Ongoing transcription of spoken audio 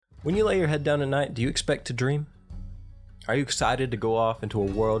When you lay your head down at night, do you expect to dream? Are you excited to go off into a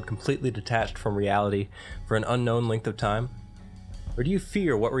world completely detached from reality for an unknown length of time? Or do you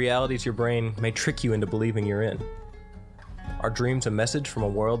fear what realities your brain may trick you into believing you're in? Are dreams a message from a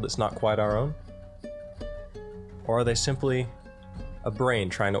world that's not quite our own? Or are they simply a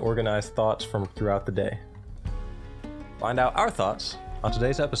brain trying to organize thoughts from throughout the day? Find out our thoughts on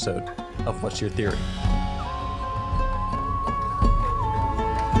today's episode of What's Your Theory?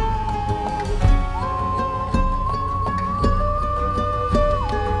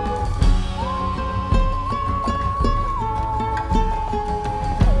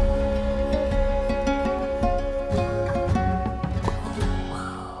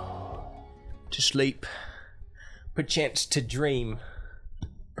 To sleep, perchance to dream.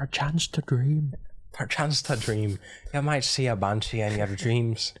 Perchance to dream. Perchance to dream. You might see a banshee in your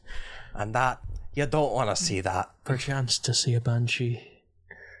dreams, and that, you don't want to see that. Perchance to see a banshee.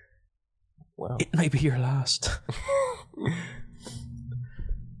 Well, It may be your last.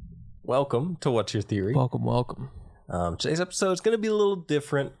 welcome to What's Your Theory? Welcome. Today's episode is going to be a little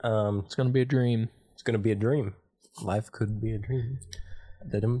different. It's going to be a dream. It's going to be a dream. Life could be a dream.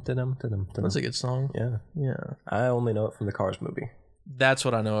 That's a good song. Yeah. I only know it from the Cars movie. That's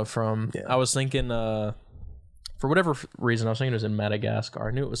what I know it from. Yeah. I was thinking, for whatever reason, I was thinking it was in Madagascar.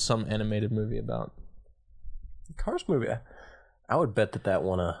 I knew it was some animated movie about. The Cars movie. I would bet that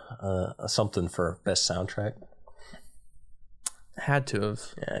won a something for best soundtrack. Had to have.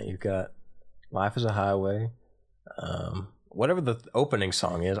 Yeah, you've got Life is a Highway. Whatever the opening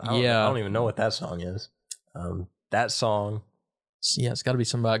song is. I don't even know what that song is. That song. Yeah, it's got to be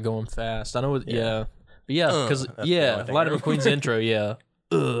something about going fast. I know it, Yeah. But yeah, because, Lightning McQueen's intro,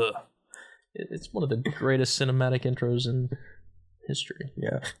 Ugh. It's one of the greatest cinematic intros in history.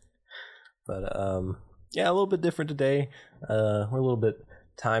 Yeah. But, a little bit different today. We're a little bit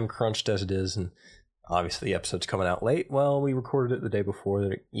time crunched as it is, and obviously the episode's coming out late. Well, we recorded it the day before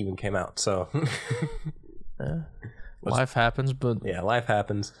that it even came out, so. Life happens, but. Yeah, life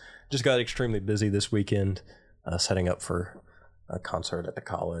happens. Just got extremely busy this weekend, setting up for a concert at the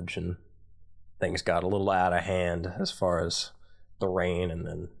college, and things got a little out of hand as far as the rain and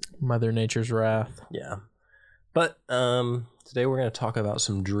then Mother Nature's wrath. Yeah. But today we're going to talk about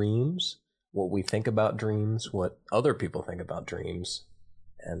some dreams, what we think about dreams, what other people think about dreams,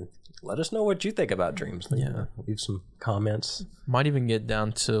 and let us know what you think about dreams. Leave some comments. Might even get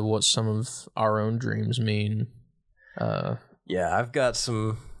down to what some of our own dreams mean. I've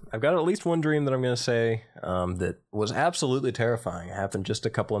got at least one dream that I'm going to say that was absolutely terrifying. It happened just a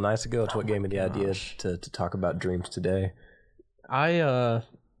couple of nights ago. It's what gave me the idea to talk about dreams today. I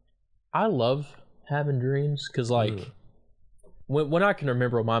love having dreams because, when I can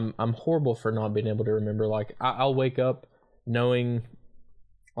remember them, I'm horrible for not being able to remember. Like, I'll wake up knowing,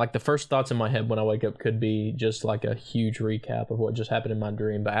 like, the first thoughts in my head when I wake up could be just like a huge recap of what just happened in my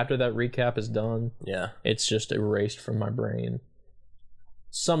dream. But after that recap is done, it's just erased from my brain.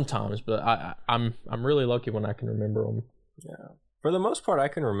 Sometimes, but I'm really lucky when I can remember them. Yeah, for the most part, I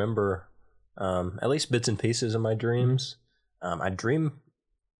can remember at least bits and pieces of my dreams. I dream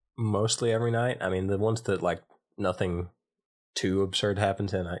mostly every night. I mean, the ones that like nothing too absurd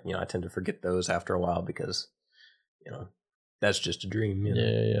happens in, I tend to forget those after a while because that's just a dream.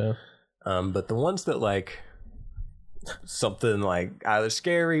 Yeah. But the ones that like something like either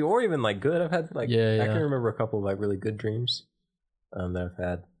scary or even like good, I've had I can remember a couple of like really good dreams. That I've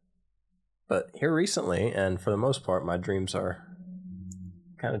had. But here recently, and for the most part, my dreams are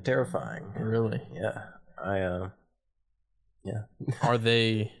kind of terrifying. Really? Yeah. Are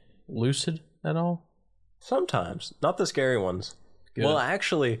they lucid at all? Sometimes. Not the scary ones. Good. Well,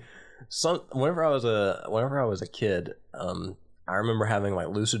 actually, whenever I was a kid, I remember having like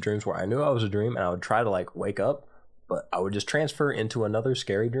lucid dreams where I knew I was a dream and I would try to like wake up, but I would just transfer into another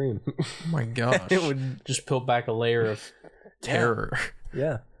scary dream. Oh my gosh. It would just peel back a layer of terror.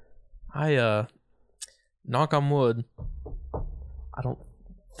 Yeah. I knock on wood, I don't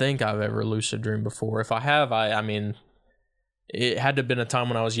think I've ever lucid dreamed before. If I have, I mean it had to have been a time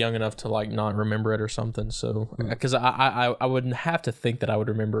when I was young enough to like not remember it or something. So because I wouldn't have to think that I would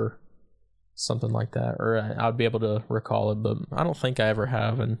remember something like that, or I'd be able to recall it, but I don't think I ever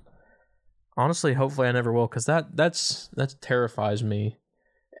have, and honestly hopefully I never will, because that terrifies me.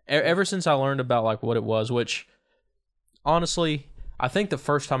 Ever since I learned about like what it was, which honestly, I think the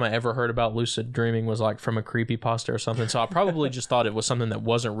first time I ever heard about lucid dreaming was like from a creepypasta or something. So I probably just thought it was something that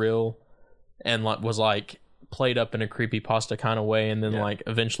wasn't real and like was like played up in a creepypasta kind of way, and then like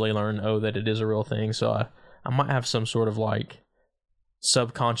eventually learn that it is a real thing. So I might have some sort of like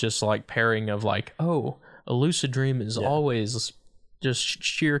subconscious like pairing of like, oh, a lucid dream is always just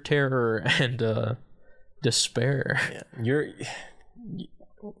sheer terror and despair. Yeah.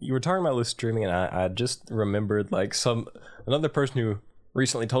 You were talking about lucid dreaming, and I just remembered like another person who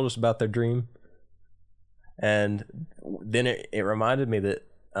recently told us about their dream, and then it reminded me that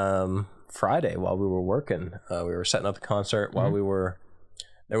Friday while we were working, we were setting up the concert while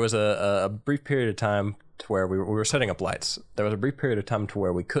there was a brief period of time to where we were setting up lights. There was a brief period of time to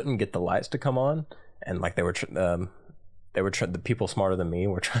where we couldn't get the lights to come on, and like the people smarter than me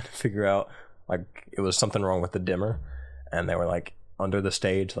were trying to figure out like it was something wrong with the dimmer, and they were like under the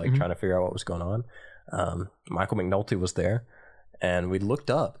stage like trying to figure out what was going on. Michael McNulty was there, and we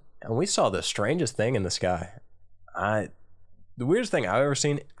looked up and we saw the strangest thing in the sky. The weirdest thing I've ever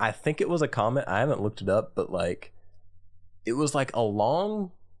seen, I think it was a comet. I haven't looked it up, but like it was like a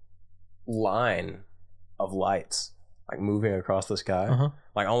long line of lights like moving across the sky,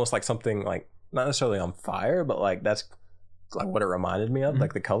 like almost like something like not necessarily on fire, but like that's like what it reminded me of,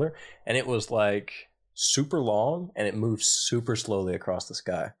 like the color. And it was like super long, and it moved super slowly across the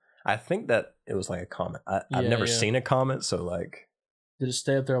sky. I think that it was like a comet. I've never seen a comet, so like, did it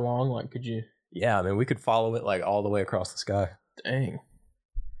stay up there long? Like, could you? Yeah, I mean, we could follow it like all the way across the sky. Dang,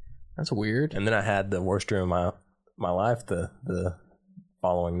 that's weird. And then I had the worst dream of my life the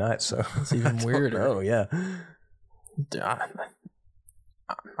following night. So it's even weirder. Oh yeah,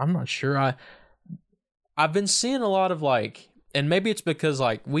 I'm not sure. I've been seeing a lot of like, and maybe it's because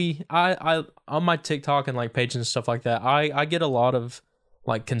like I on my TikTok and like pages and stuff like that, I get a lot of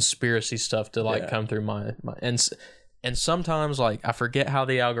like conspiracy stuff to like come through my and sometimes like I forget how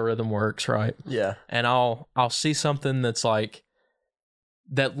the algorithm works, right? Yeah. And I'll see something that's like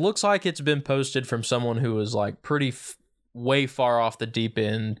that looks like it's been posted from someone who is like pretty way far off the deep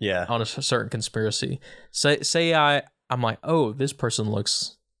end on a certain conspiracy. Say I'm like, oh, this person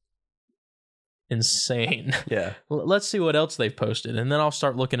looks insane. Yeah. Let's see what else they've posted. And then I'll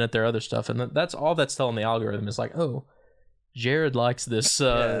start looking at their other stuff. And that's all that's telling the algorithm is like, oh, Jared likes this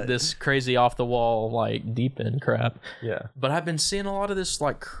this crazy off the wall, like deep end crap. Yeah. But I've been seeing a lot of this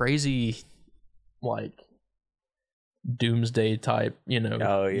like crazy, like doomsday type, you know.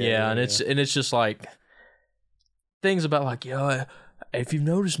 Oh yeah. And it's just like things about like, if you've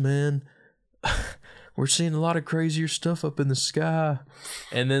noticed, man, we're seeing a lot of crazier stuff up in the sky.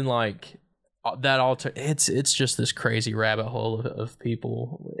 And then like that it's just this crazy rabbit hole of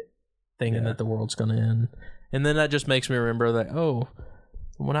people thinking that the world's gonna end. And then that just makes me remember that, oh,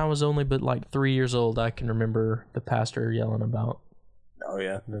 when I was only but like 3 years old, I can remember the pastor yelling about, oh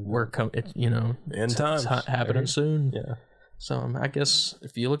yeah, end times happening soon. Yeah. So I guess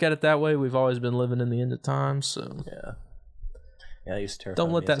if you look at it that way, we've always been living in the end of times. So yeah, it used to terrify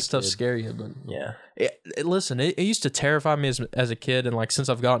Don't let that stuff scare you. But listen, it used to terrify me as a kid, and like since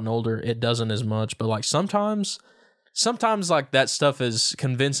I've gotten older, it doesn't as much. But like sometimes like that stuff is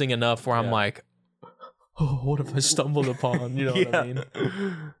convincing enough where I'm like, oh, what have I stumbled upon? You know what I mean?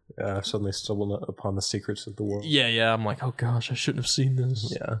 Yeah, I've suddenly stumbled upon the secrets of the world. Yeah. I'm like, oh gosh, I shouldn't have seen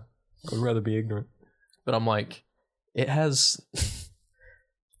this. Yeah, I'd rather be ignorant. But I'm like, it has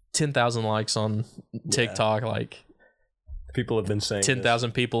 10,000 likes on TikTok. Like, people have been saying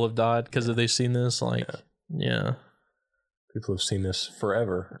 10,000 people have died because they've seen this. Like, yeah. People have seen this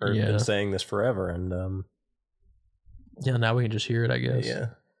forever, or been saying this forever, and now we can just hear it, I guess. Yeah.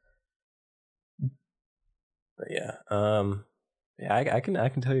 But I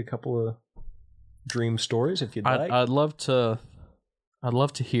can tell you a couple of dream stories if you'd like. I'd love to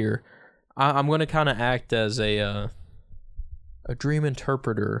hear. I'm going to kind of act as a dream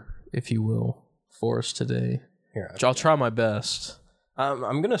interpreter, if you will, for us today. Here, I'll try my best.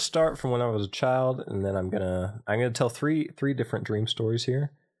 I'm gonna start from when I was a child, and then I'm gonna tell three different dream stories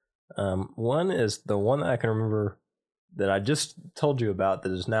here. One is the one that I can remember that I just told you about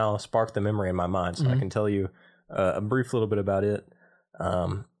that has now sparked the memory in my mind, so I can tell you a brief little bit about it.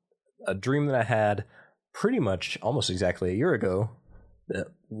 A dream that I had pretty much almost exactly a year ago that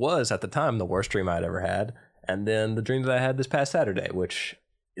was at the time the worst dream I'd ever had, and then the dream that I had this past Saturday, which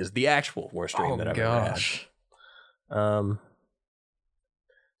is the actual worst dream that I've ever had.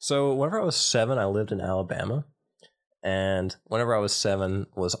 So whenever I was 7, I lived in Alabama, and whenever I was 7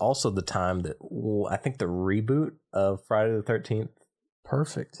 was also the time that I think the reboot of Friday the 13th.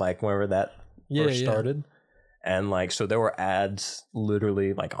 Perfect. Like whenever that first started. And like, so there were ads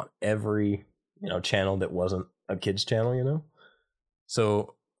literally like on every, channel that wasn't a kid's channel,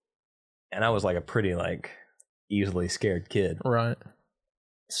 So, and I was like a pretty like easily scared kid. Right.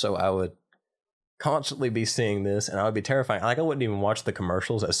 So I would constantly be seeing this, and I would be terrifying. Like I wouldn't even watch the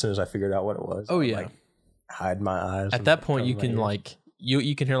commercials as soon as I figured out what it was. Oh I'd, yeah. Like, hide my eyes. At that point, you can like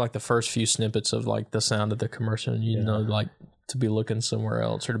you can hear like the first few snippets of like the sound of the commercial, and like to be looking somewhere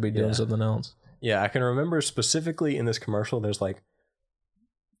else or to be doing something else. Yeah, I can remember specifically in this commercial, there's like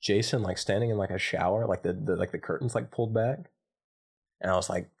Jason like standing in like a shower, like the curtains like pulled back, and I was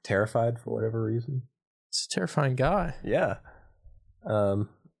like terrified for whatever reason. It's a terrifying guy. Yeah. Hold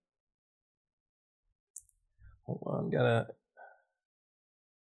on, gotta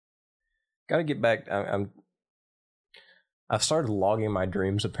get back. I've started logging my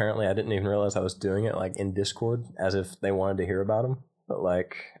dreams. Apparently, I didn't even realize I was doing it like in Discord, as if they wanted to hear about them. But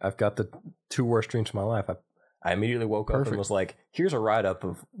like, I've got the 2 worst dreams of my life. I immediately woke up and was like, "Here's a write up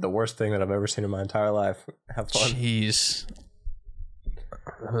of the worst thing that I've ever seen in my entire life. Have fun." Jeez,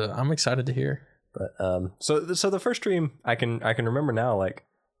 I'm excited to hear. But so the first dream I can remember now, like,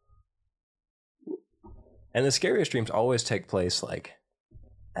 and the scariest dreams always take place like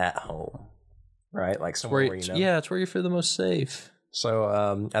at home, right? Like somewhere where you know. Yeah, it's where you feel the most safe.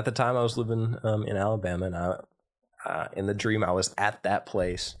 So at the time I was living in Alabama, and in the dream I was at that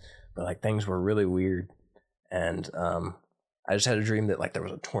place, but like things were really weird, and I just had a dream that like there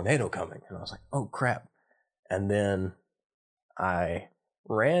was a tornado coming, and I was like, oh crap, and then I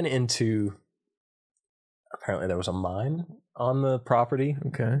ran into. Apparently there was a mine on the property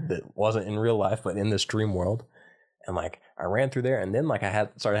that wasn't in real life, but in this dream world. And like I ran through there, and then like I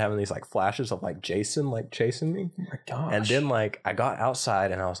started having these like flashes of like Jason like chasing me. Oh my gosh. And then like I got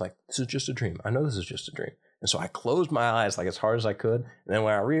outside and I was like, this is just a dream. I know this is just a dream. And so I closed my eyes like as hard as I could. And then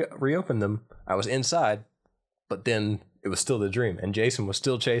when I reopened them, I was inside, but then it was still the dream, and Jason was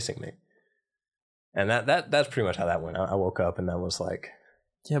still chasing me. And that's pretty much how that went. I woke up and that was like,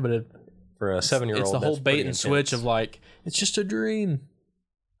 yeah, but for a 7-year-old, it's the whole bait and switch of like, it's just a dream.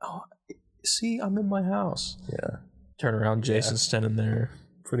 Oh, see, I'm in my house. Yeah. Turn around, Jason's standing there.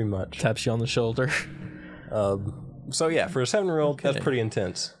 Pretty much. Taps you on the shoulder. So yeah, for a 7-year-old, that's pretty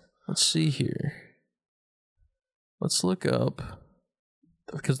intense. Let's see here. Let's look up,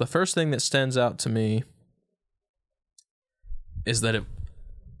 because the first thing that stands out to me is that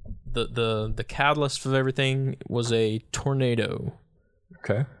the catalyst of everything was a tornado.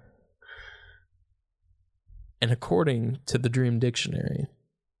 Okay. And according to the Dream Dictionary,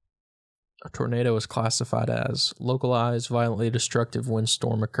 a tornado is classified as localized, violently destructive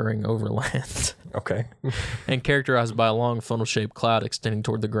windstorm occurring over land. Okay. And characterized by a long funnel-shaped cloud extending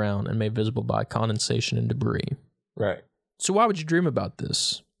toward the ground and made visible by condensation and debris. Right. So why would you dream about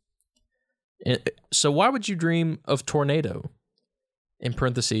this? So why would you dream of tornado? In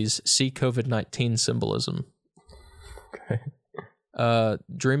parentheses, see COVID-19 symbolism. Okay.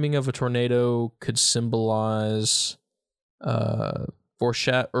 Dreaming of a tornado could symbolize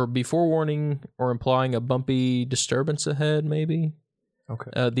be forewarning or implying a bumpy disturbance ahead, maybe.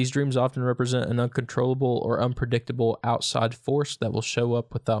 Okay. These dreams often represent an uncontrollable or unpredictable outside force that will show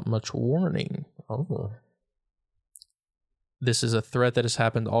up without much warning. Oh. This is a threat that has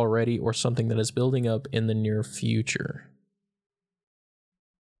happened already or something that is building up in the near future.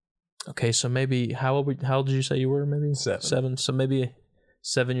 Okay, so maybe how old did you say you were? Maybe 7. So maybe a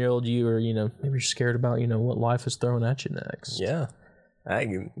 7-year-old you, or maybe you're scared about what life is throwing at you next. Yeah,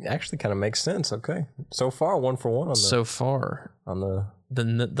 actually kind of makes sense. Okay, so far 1 for 1 on the. So far on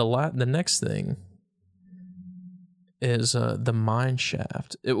the next thing is the mine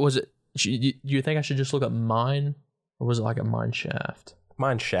shaft. Do you think I should just look up mine, or was it like a mine shaft?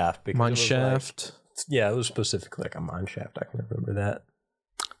 Mine shaft. Because mine shaft. It was specifically like a mine shaft. I can remember that.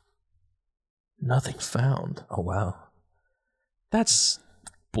 Nothing found. Oh, wow. That's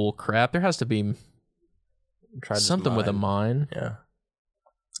bull crap. There has to be something with a mine. Yeah.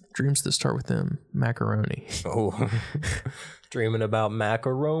 Dreams that start with M. Macaroni. Oh. Dreaming about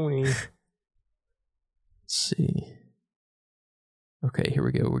macaroni. Let's see. Okay, here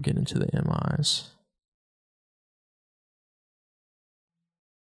we go. We're getting to the MIs.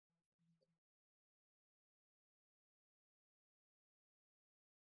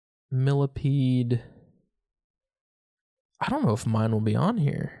 Millipede. I don't know if mine will be on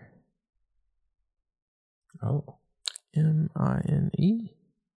here. Oh. MINE.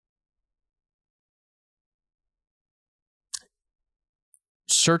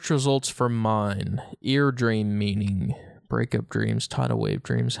 Search results for mine. Ear dream meaning. Breakup dreams, tidal wave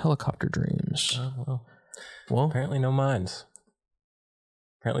dreams, helicopter dreams. Oh, well, apparently no mines.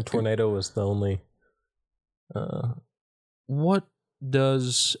 Apparently tornado was the only... What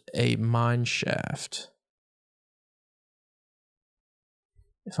does a mine shaft,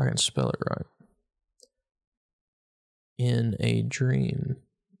 if I can spell it right, in a dream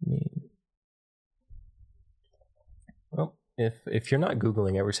mean? Well, if you're not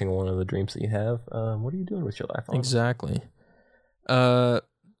Googling every single one of the dreams that you have, what are you doing with your life? Exactly.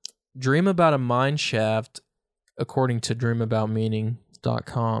 Dream about a mine shaft according to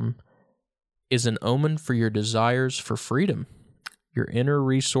dreamaboutmeaning.com, is an omen for your desires for freedom. Your inner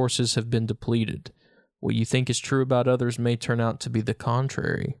resources have been depleted. What you think is true about others may turn out to be the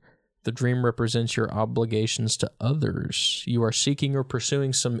contrary. The dream represents your obligations to others. You are seeking or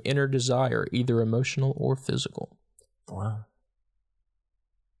pursuing some inner desire, either emotional or physical. Wow.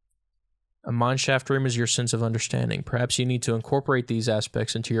 A mineshaft dream is your sense of understanding. Perhaps you need to incorporate these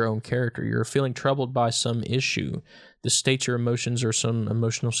aspects into your own character. You're feeling troubled by some issue. This states your emotions or some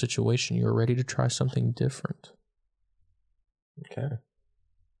emotional situation. You're ready to try something different. Okay.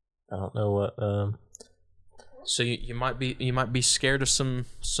 I don't know what. So you might be scared of some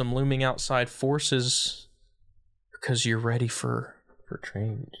looming outside forces because you're ready for a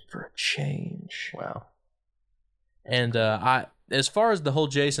change. Wow. And as far as the whole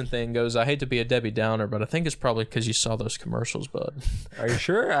Jason thing goes, I hate to be a Debbie Downer, but I think it's probably because you saw those commercials, bud. Are you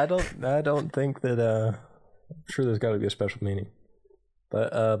sure? I don't think that. I'm sure there's got to be a special meaning.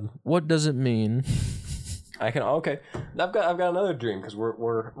 But what does it mean? Okay. I've got another dream because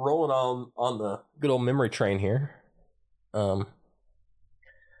we're rolling on the good old memory train here. I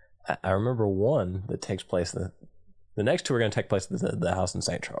remember one that takes place. The next two are going to take place at the house in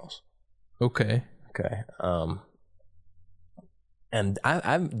St. Charles. Okay. Okay. And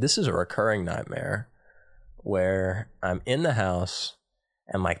this is a recurring nightmare where I'm in the house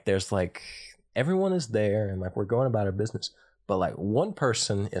and like there's like everyone is there and like we're going about our business, but like one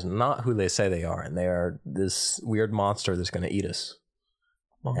person is not who they say they are, and they are this weird monster that's going to eat us.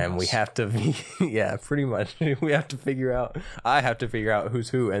 And we have to yeah, pretty much. We have to figure out who's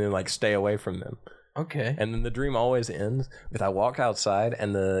who and then like stay away from them. Okay. And then the dream always ends with I walk outside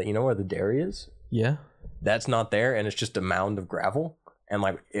and you know where the dairy is? Yeah. That's not there, and it's just a mound of gravel, and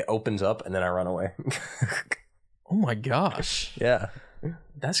like it opens up, and then I run away. Oh my gosh! Yeah,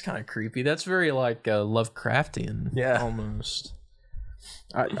 that's kind of creepy. That's very like Lovecraftian, almost.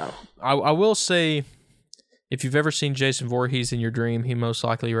 I will say, if you've ever seen Jason Voorhees in your dream, he most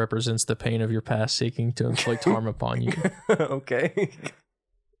likely represents the pain of your past seeking to inflict harm upon you. Okay.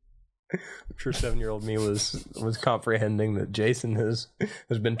 I'm sure 7-year-old me was comprehending that Jason has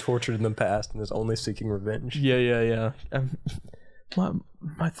been tortured in the past and is only seeking revenge. Yeah.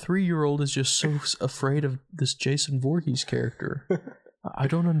 My 3-year-old is just so afraid of this Jason Voorhees character. I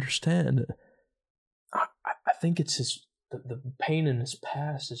don't understand. I think it's the pain in his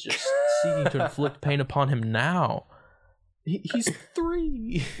past is just seeking to inflict pain upon him now. He's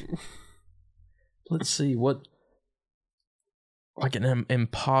 3. Let's see what. Like an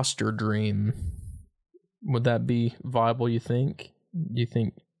imposter dream. Would that be viable, you think? Do you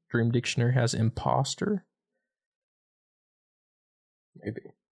think Dream Dictionary has imposter? Maybe.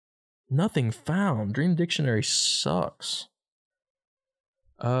 Nothing found. Dream Dictionary sucks.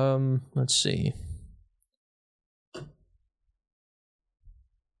 Let's see.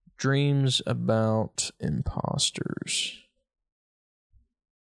 Dreams about imposters.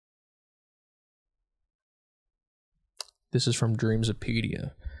 This is from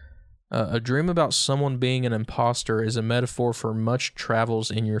Dreamsopedia. A dream about someone being an imposter is a metaphor for much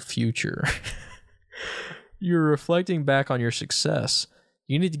travels in your future. You're reflecting back on your success.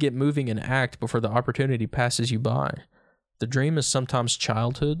 You need to get moving and act before the opportunity passes you by. The dream is sometimes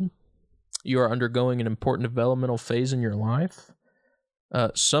childhood. You are undergoing an important developmental phase in your life.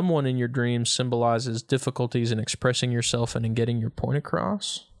 Someone in your dream symbolizes difficulties in expressing yourself and in getting your point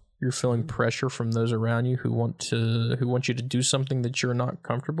across. You're feeling pressure from those around you who want you to do something that you're not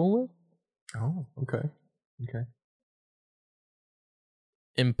comfortable with. Oh, okay.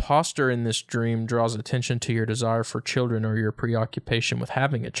 Imposter in this dream draws attention to your desire for children or your preoccupation with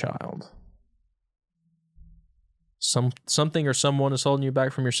having a child. Something or someone is holding you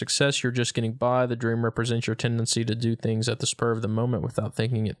back from your success. You're just getting by. The dream represents your tendency to do things at the spur of the moment without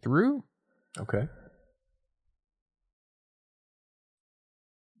thinking it through. Okay.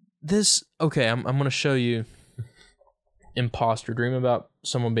 I'm going to show you imposter. Dream about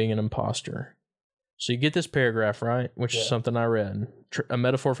someone being an imposter. So you get this paragraph, right? Which is something I read. A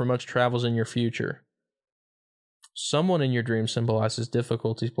metaphor for much travels in your future. Someone in your dream symbolizes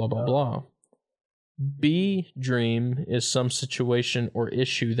difficulties, blah, blah, blah. B dream is some situation or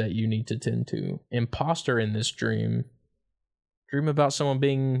issue that you need to tend to. Imposter in this dream about someone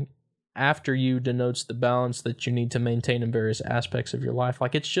being after you denotes the balance that you need to maintain in various aspects of your life.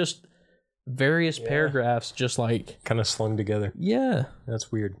 Like it's just various paragraphs just like kind of slung together. Yeah.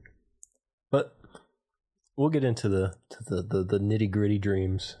 That's weird. But we'll get into the nitty-gritty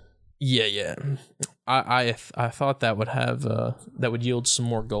dreams. Yeah. I thought that would have that would yield some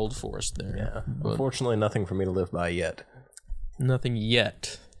more gold for us there. Yeah. Unfortunately, nothing for me to live by yet. Nothing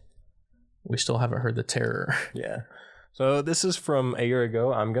yet. we still haven't heard the terror. Yeah. So this is from a year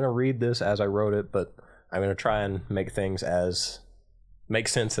ago. I'm going to read this as I wrote it, but I'm going to try and make things make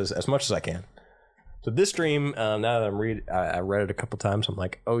sense as much as I can. So this dream, now that I read it a couple times, I'm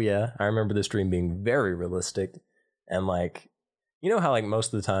like, oh yeah, I remember this dream being very realistic. And like, you know how like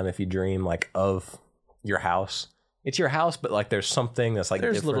most of the time if you dream like of your house, it's your house, but like there's something that's like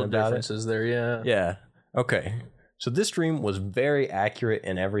there's little differences there, yeah. Yeah. Okay. So this dream was very accurate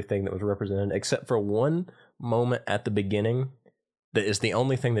in everything that was represented, except for one moment at the beginning that is the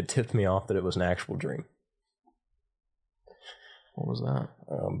only thing that tipped me off that it was an actual dream. What was that?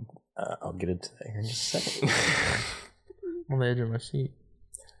 I'll get into that here in just a second. On the edge of my seat.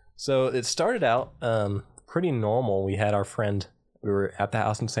 So it started out pretty normal. We had our friend, we were at the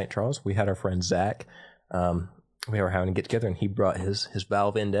house in St. Charles. We had our friend Zach. We were having a get together, and he brought his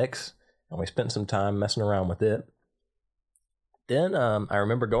Valve Index, and we spent some time messing around with it. Then I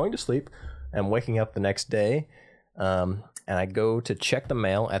remember going to sleep and waking up the next day, and I go to check the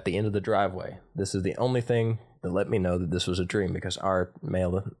mail at the end of the driveway. This is the only thing that let me know that this was a dream, because our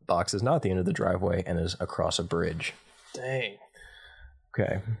mail box is not at the end of the driveway and is across a bridge. Dang.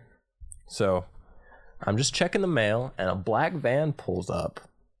 Okay. So I'm just checking the mail, and a black van pulls up,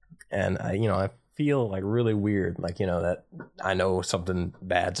 and I feel like really weird, like, that I know something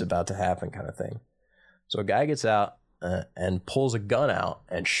bad's about to happen kind of thing. So a guy gets out and pulls a gun out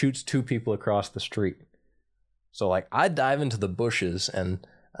and shoots two people across the street. So like I dive into the bushes, and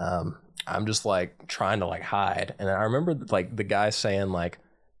I'm just like trying to like hide. And I remember like the guy saying like,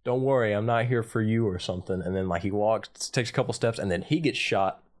 don't worry, I'm not here for you or something. And then like he takes a couple steps, and then he gets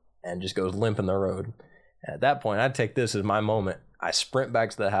shot and just goes limp in the road. And at that point, I take this as my moment. I sprint back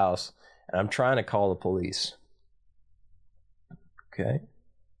to the house, and I'm trying to call the police. Okay.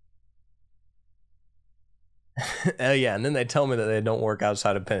 Oh yeah, and then they tell me that they don't work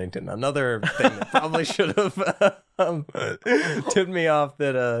outside of Pennington. Another thing that probably should have tipped me off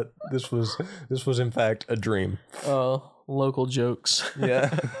that this was in fact a dream. Local jokes.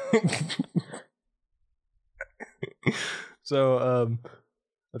 Yeah. So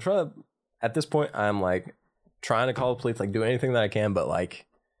I try to, at this point I'm like trying to call the police, like do anything that I can, but like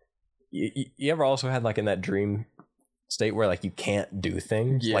you ever also had like in that dream state where like you can't do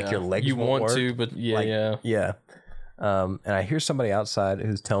things, like your legs you won't want work. to, but yeah. And I hear somebody outside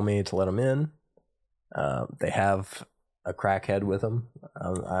who's telling me to let them in. They have a crackhead with them.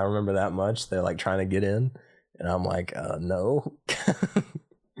 I remember that much. They're like trying to get in, and I'm like, no.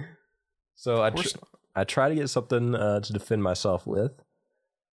 So I try to get something to defend myself with.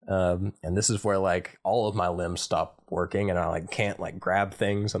 And this is where like all of my limbs stop working, and I like can't like grab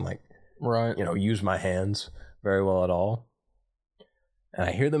things and like use my hands very well at all. And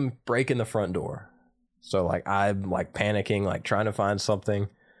I hear them break in the front door. So like I'm like panicking, like trying to find something.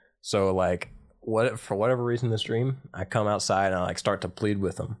 So like for whatever reason in this dream, I come outside and I like start to plead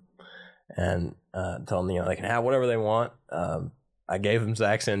with them and tell them they can have whatever they want. I gave him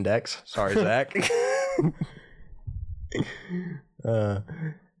Zach's index. Sorry, Zach.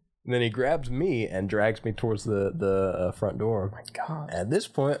 And then he grabs me and drags me towards the front door. Oh my God. At this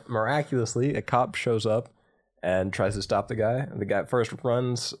point, miraculously, a cop shows up and tries to stop the guy. The guy first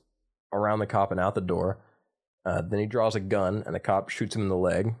runs around the cop and out the door. Then he draws a gun, and the cop shoots him in the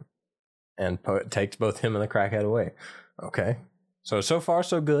leg and takes both him and the crackhead away. Okay. So far,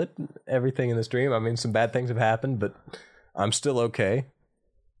 so good. Everything in this dream. I mean, some bad things have happened, but I'm still okay.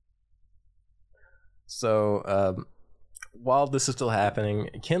 So, while this is still happening,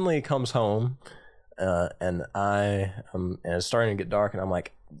 Kinley comes home, and and it's starting to get dark, and I'm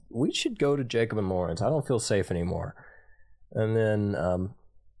like, we should go to Jacob and Lawrence. I don't feel safe anymore. And then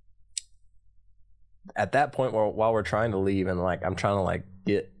at that point, while we're trying to leave, and like I'm trying to like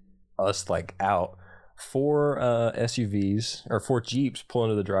get us like out, 4 SUVs or 4 Jeeps pull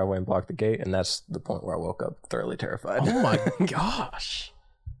into the driveway and block the gate, and that's the point where I woke up thoroughly terrified. Oh my gosh,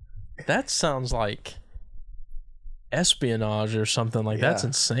 that sounds like espionage or something. Like that's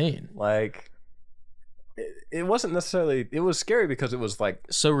insane. Like it wasn't necessarily, it was scary because it was like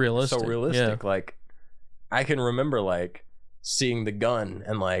so realistic. Yeah. Like I can remember like seeing the gun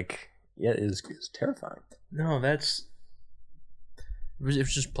and like it's terrifying. No, it was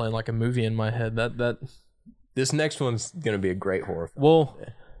just playing like a movie in my head. That this next one's gonna be a great horror film. Well,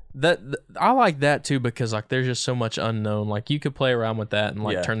 I like that too, because like there's just so much unknown. Like you could play around with that and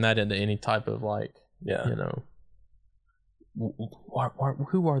like turn that into any type of like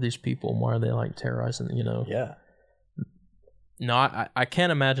who are these people? Why are they like terrorizing? Yeah. No, I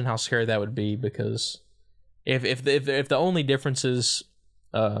can't imagine how scary that would be, because if the only difference is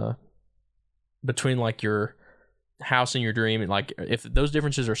between like your house in your dream, and like if those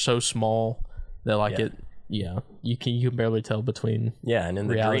differences are so small that like you can barely tell between and in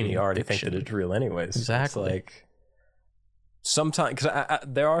the dream you already fiction. think that it's real anyways. Exactly. It's like sometimes, because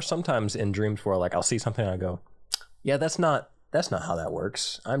there are sometimes in dreams where like I'll see something and I go, yeah, that's not how that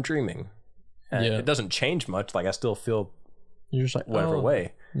works. I'm dreaming. And it doesn't change much. Like I still feel you're just like whatever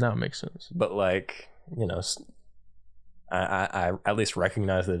way. Now it makes sense. But like, you know, I at least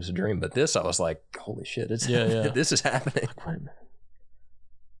recognize that it's a dream. But this, I was like, holy shit, it's this is happening. Like, wait a minute.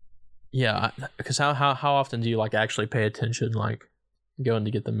 Yeah, because how often do you like actually pay attention, like going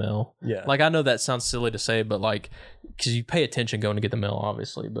to get the mail? Yeah. Like I know that sounds silly to say, but like, because you pay attention going to get the mail,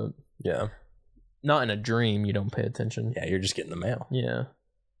 obviously, but not in a dream. You don't pay attention. Yeah, you're just getting the mail. Yeah.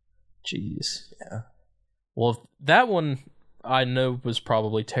 Jeez. Yeah. Well, that one I know was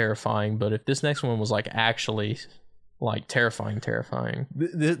probably terrifying, but if this next one was like actually like terrifying.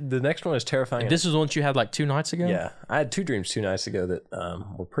 The next one is terrifying. This is the one you had like 2 nights ago? Yeah. I had 2 dreams 2 nights ago that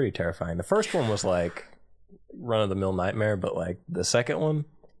were pretty terrifying. The first one was like run-of-the-mill nightmare, but like the second one,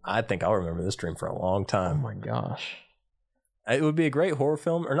 I think I'll remember this dream for a long time. Oh my gosh. It would be a great horror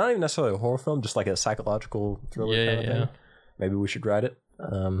film, or not even necessarily a horror film, just like a psychological thriller kind of thing. Maybe we should write it.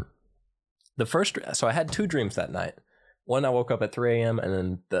 So I had 2 dreams that night. One, I woke up at 3 a.m.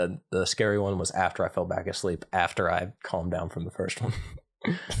 and then the scary one was after I fell back asleep, after I calmed down from the first one.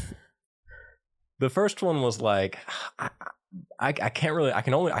 The first one was like, I can't really, I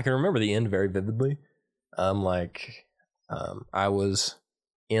can remember the end very vividly. I was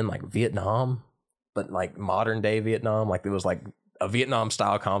in like Vietnam, but like modern day Vietnam, like it was like a Vietnam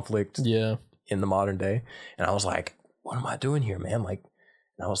style conflict in the modern day. And I was like, what am I doing here, man? Like,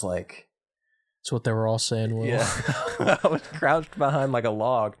 and I was like, that's what they were all saying. Will. Yeah. I was crouched behind like a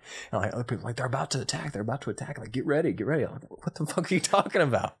log, and like other people like, they're about to attack. Like, get ready. I'm like, what the fuck are you talking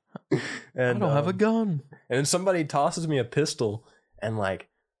about? And I don't have a gun. And then somebody tosses me a pistol, and like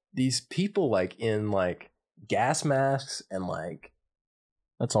these people like in like gas masks and like,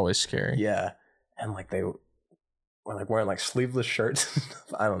 that's always scary. Yeah. And like they were like wearing like sleeveless shirts and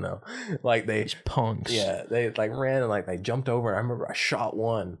stuff. I don't know. Like these punks. Yeah. They like ran and like they jumped over, and I remember I shot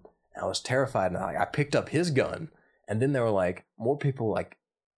one. I was terrified, and I picked up his gun, and then there were like more people like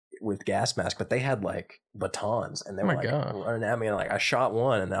with gas masks, but they had like batons, and they were like running at me, and like I shot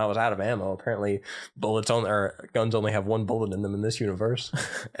one, and I was out of ammo. Apparently, guns only have 1 bullet in them in this universe,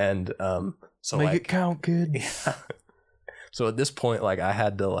 and so make like, it count, kid. Yeah. So at this point, like I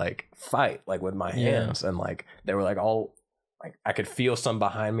had to like fight like with my hands, and like they were like all like I could feel some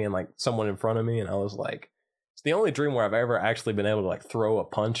behind me and like someone in front of me, and I was like. It's the only dream where I've ever actually been able to like throw a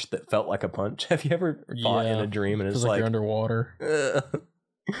punch that felt like a punch. Have you ever fought in a dream and it's like you're underwater?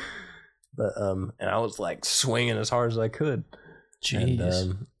 But and I was like swinging as hard as I could. Jeez.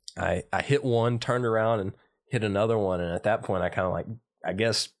 And I hit one, turned around and hit another one, and at that point I kind of like, I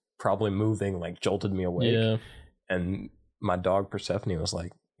guess probably moving like jolted me awake. Yeah. And my dog Persephone was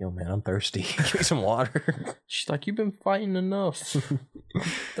like, yo man, I'm thirsty. Give me some water. She's like, you've been fighting enough.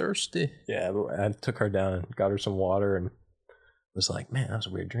 Thirsty. Yeah, I took her down and got her some water and was like, man, that was a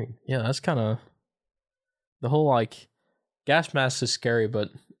weird dream. Yeah, that's kind of the whole like gas mask is scary, but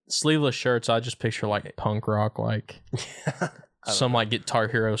sleeveless shirts, I just picture like punk rock, like some like Guitar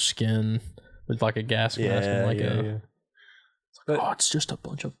Hero skin with like a gas mask and like it's just a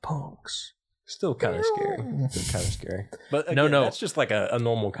bunch of punks. Still kind of scary. But again, that's just like a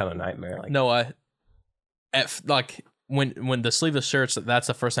normal kind of nightmare. Like, when the sleeveless shirts, that's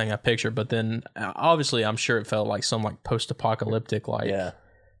the first thing I picture. But then obviously, I'm sure it felt like some like post-apocalyptic, like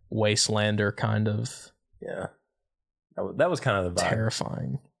wastelander kind of. Yeah, that was kind of the vibe.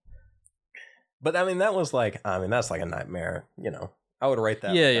 Terrifying. But I mean, that's like a nightmare. You know, I would rate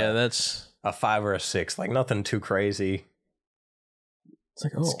that. Yeah, that's a 5 or a 6. Like nothing too crazy. It's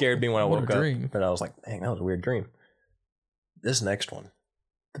like, it scared me when I woke up, dream. But I was like, dang, that was a weird dream. This next one.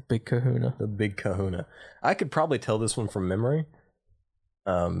 The Big Kahuna. The Big Kahuna. I could probably tell this one from memory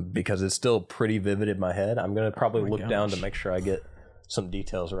because it's still pretty vivid in my head. I'm going to probably look down to make sure I get some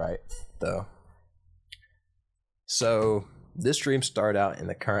details right, though. So this dream started out in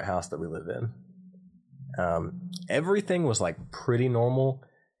the current house that we live in. Everything was like pretty normal.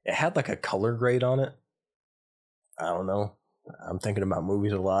 It had like a color grade on it. I don't know. I'm thinking about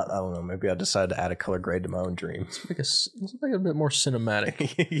movies a lot. I don't know. Maybe I decided to add a color grade to my own dreams. Let's make it a bit more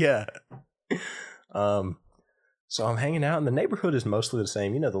cinematic. Yeah. So I'm hanging out, and the neighborhood is mostly the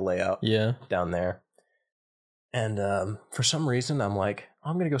same. You know the layout. Yeah. Down there. And for some reason, I'm like,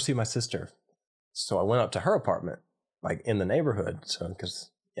 I'm gonna go see my sister. So I went up to her apartment, like in the neighborhood. So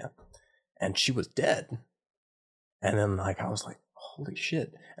and she was dead. And then like I was like, holy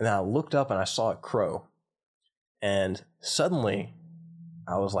shit! And then I looked up and I saw a crow. And suddenly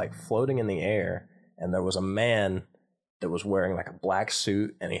I was like floating in the air, and there was a man that was wearing like a black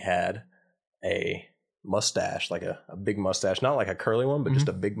suit, and he had a mustache, like a big mustache, not like a curly one, but just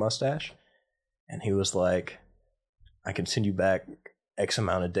a big mustache. And he was like, I can send you back X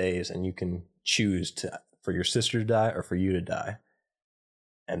amount of days, and you can choose for your sister to die or for you to die.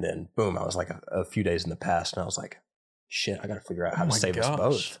 And then boom, I was like a few days in the past, and I was like, shit, I got to figure out how to save us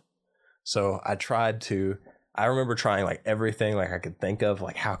both. So I remember trying like everything like I could think of,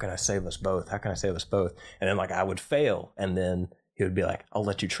 like, how can I save us both? How can I save us both? And then like I would fail, and then he would be like, I'll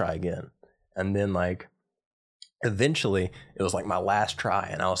let you try again. And then like eventually it was like my last try,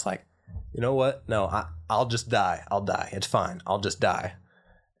 and I was like, you know what? No, I'll just die. I'll die. It's fine. I'll just die.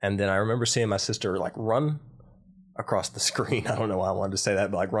 And then I remember seeing my sister like run across the screen. I don't know why I wanted to say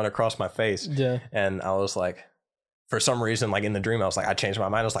that, but like run across my face. Yeah. And I was like, for some reason, like in the dream, I was like, I changed my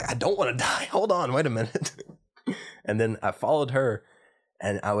mind. I was like, I don't want to die. Hold on, wait a minute. And then I followed her,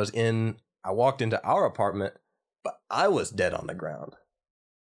 and I walked into our apartment, but I was dead on the ground.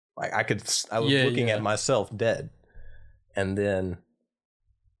 Like I was looking at myself dead. And then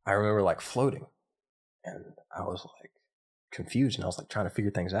I remember like floating, and I was like confused, and I was like trying to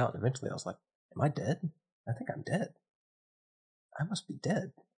figure things out. And eventually I was like, am I dead? I think I'm dead. I must be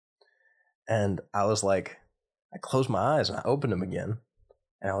dead. And I was like, I closed my eyes and I opened them again,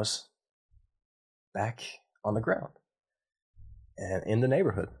 and I was back on the ground and in the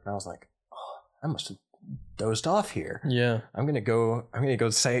neighborhood. And I was like, oh, I must have dozed off here. Yeah. I'm gonna go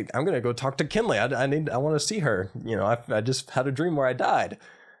talk to Kinley. I want to see her. You know, I just had a dream where I died.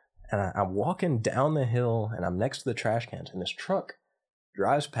 And I'm walking down the hill, and I'm next to the trash cans, and this truck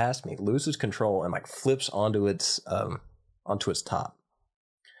drives past me, loses control, and like flips onto its top.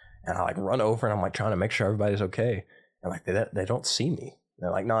 And I like run over, and I'm like trying to make sure everybody's okay. And like they don't see me.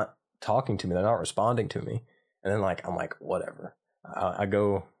 They're like not talking to me. They're not responding to me. And then like I'm like, whatever. I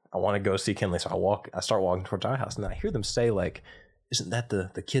want to go see Kinley, so I start walking towards our house, and then I hear them say like, isn't that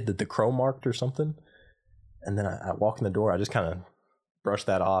the kid that the crow marked or something? And then I walk in the door. I just kind of brush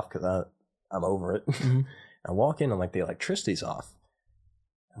that off because I'm over it. Mm-hmm. I walk in, and like the electricity's off.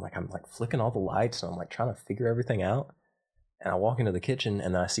 And like I'm like flicking all the lights, and I'm like trying to figure everything out. And I walk into the kitchen,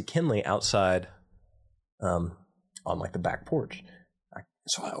 and then I see Kinley outside on like the back porch.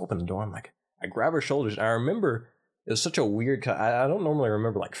 So I open the door. I'm like, I grab her shoulders. And I remember it was such a weird, I don't normally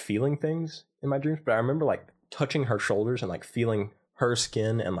remember like feeling things in my dreams, but I remember like touching her shoulders and like feeling her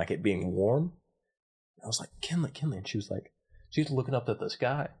skin and like it being warm. I was like, Kinley. And she was looking up at the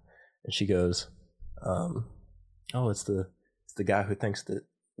sky, and she goes, oh, it's the guy who thinks that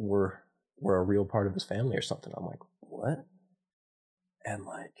we're a real part of his family or something. I'm like, what? And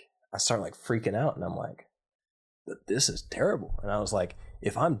like I start like freaking out, and I'm like, this is terrible. And I was like,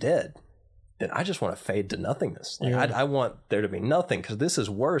 if I'm dead, then I just want to fade to nothingness. Like I want there to be nothing, because this is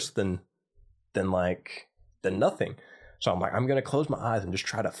worse than nothing. So I'm like, I'm gonna close my eyes and just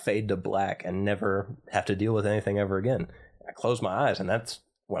try to fade to black and never have to deal with anything ever again. I closed my eyes, and that's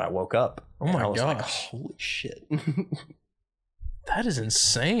when I woke up. Oh my I was gosh. like, holy shit. That is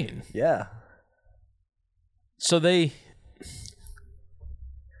insane. Yeah. So that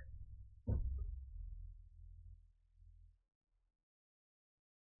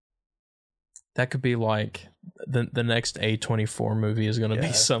could be like the next A24 movie is going to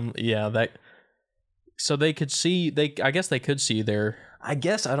be so they could see, I guess they could see there. I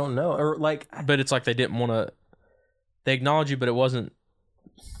guess, I don't know. Or like, but it's like they didn't want to, they acknowledge you, but it wasn't.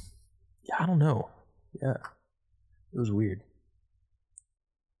 Yeah, I don't know. Yeah. It was weird.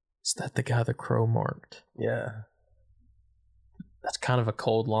 Is that the guy the crow marked? Yeah. That's kind of a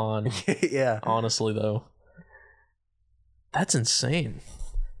cold line. Yeah. Honestly, though. That's insane.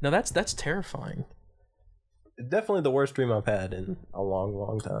 No, that's terrifying. Definitely the worst dream I've had in a long,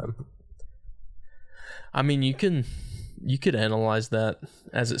 long time. I mean, you could analyze that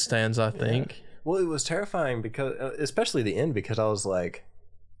as it stands, I think. Yeah. Well, it was terrifying because, especially the end, because I was like,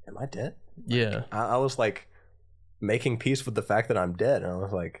 am I dead? Yeah. I was like making peace with the fact that I'm dead. And I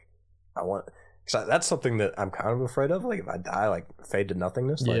was like, because that's something that I'm kind of afraid of. Like if I die, like fade to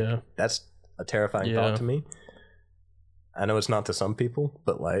nothingness. Like, that's a terrifying thought to me. I know it's not to some people,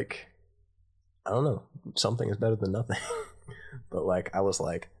 but like, I don't know. Something is better than nothing. But like, I was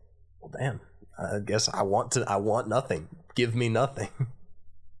like, well, damn. I guess I want nothing. Give me nothing.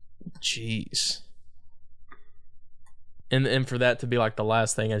 Jeez. And for that to be like the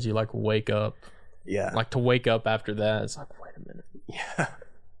last thing as you like wake up. Yeah. Like to wake up after that, it's like, wait a minute. Yeah.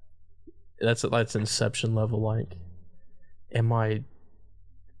 That's Inception level. Like, am I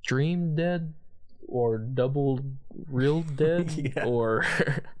dream dead or double real dead? Yeah. Or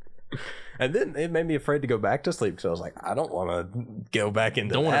And then it made me afraid to go back to sleep because I was like, I don't want to go back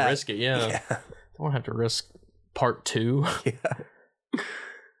into Don't want to that. risk it, yeah. Don't want to have to risk part 2. Yeah.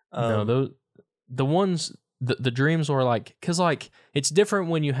 No, the ones, the dreams were like, because like, it's different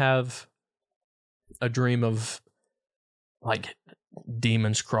when you have a dream of like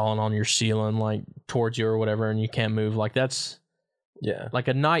demons crawling on your ceiling, like towards you or whatever, and you can't move. Like that's, Yeah. like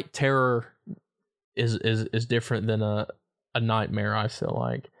a night terror is different than a nightmare, I feel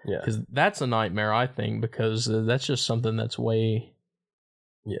like. Yeah. Because that's a nightmare, I think, because that's just something that's way,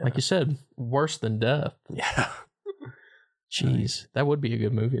 like you said, worse than death. Yeah. Jeez, that would be a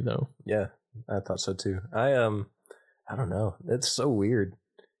good movie though. Yeah, I thought so too. I don't know. It's so weird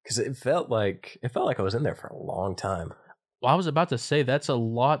because it felt like I was in there for a long time. Well, I was about to say that's a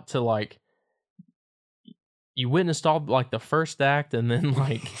lot to like. You witnessed all like the first act, and then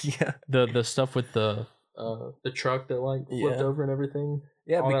like Yeah. the stuff with the truck that like flipped Yeah. over and everything.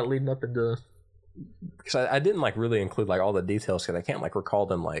 Yeah, all that leading up into. because I didn't like really include like all the details because I can't like recall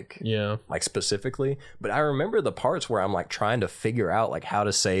them like specifically. But I remember the parts where I'm like trying to figure out like how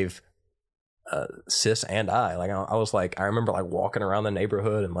to save Sis and I. Like I was like, I remember like walking around the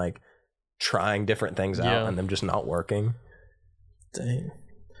neighborhood and like trying different things out and them just not working. Dang.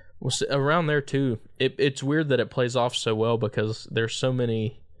 Well, around there too, it's weird that it plays off so well because there's so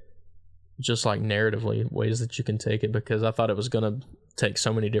many just like narratively ways that you can take it, because I thought it was gonna take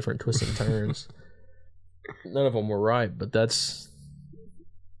so many different twists and turns. None of them were right, but that's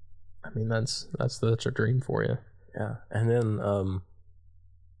a dream for you. Yeah. And then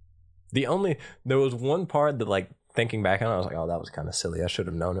there was one part that like thinking back on it, I was like, oh, that was kind of silly. I should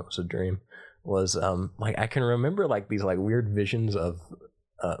have known it was a dream. Was like I can remember like these like weird visions of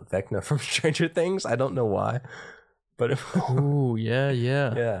Vecna from Stranger Things. I don't know why. But oh yeah.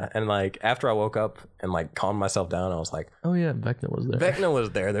 Yeah. And like after I woke up and like calmed myself down, I was like, oh yeah, Vecna was there. Vecna was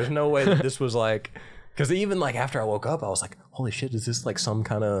there. There's no way that this was like, because even like after I woke up, I was like, holy shit, is this like some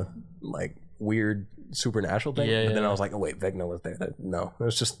kind of like weird supernatural thing? Yeah, but then I was like, oh wait, Vecna was there. No, it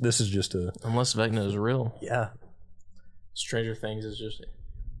was just, this is just a, unless Vecna is real. Yeah. Stranger Things is just,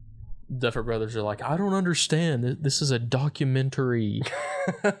 Duffer Brothers are like, I don't understand. This is a documentary.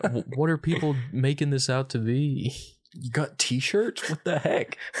 What are people making this out to be? You got t-shirts? What the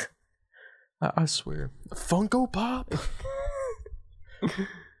heck? I swear. Funko Pop?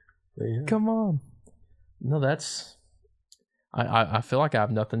 Yeah. Come on. No, that's... I feel like I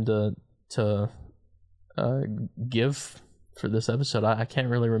have nothing to give for this episode. I can't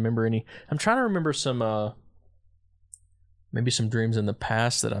really remember any. I'm trying to remember some... maybe some dreams in the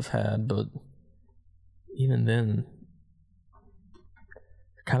past that I've had, but even then...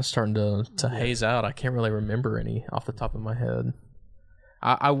 kind of starting to haze out. I can't really remember any off the top of my head.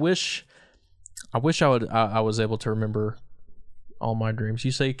 I wish I was able to remember all my dreams.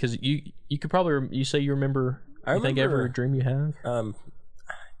 You say, because you could probably you say you remember. You think every dream you have,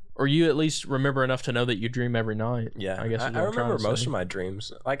 or you at least remember enough to know that you dream every night. Yeah, I guess I remember most of my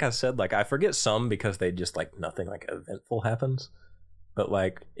dreams. Like I said, like I forget some because they just like nothing like eventful happens. But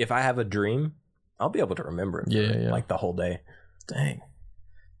like if I have a dream, I'll be able to remember it. For, like the whole day. Dang.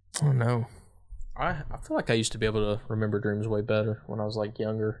 Oh no. I feel like I used to be able to remember dreams way better when I was like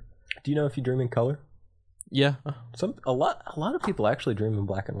younger. Do you know if you dream in color? Yeah. A lot of people actually dream in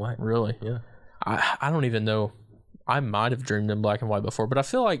black and white. Really? Yeah. I don't even know. I might have dreamed in black and white before, but I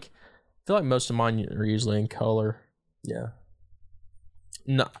feel like most of mine are usually in color. Yeah.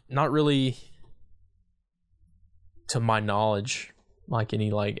 Not really, to my knowledge, like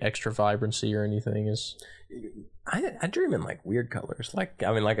any like extra vibrancy or anything is. I dream in like weird colors. Like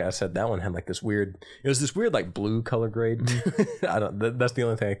I mean, like I said, that one had like this weird. It was this weird like blue color grade. I don't. That's the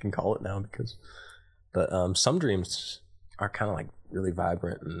only thing I can call it now because. But some dreams are kind of like really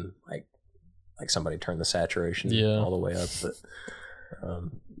vibrant and like somebody turned the saturation all the way up. But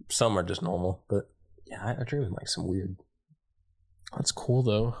some are just normal. But yeah, I dream in like some weird. That's cool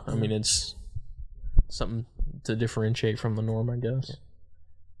though. I mean, it's something to differentiate from the norm, I guess.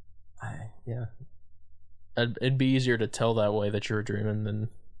 Yeah. It'd be easier to tell that way that you're dreaming than.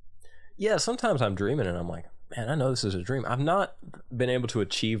 Yeah, sometimes I'm dreaming and I'm like, man, I know this is a dream. I've not been able to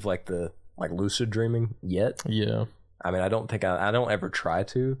achieve like the lucid dreaming yet. Yeah. I mean, I don't think I don't ever try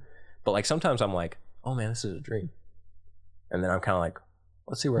to, but like sometimes I'm like, oh man, this is a dream, and then I'm kind of like,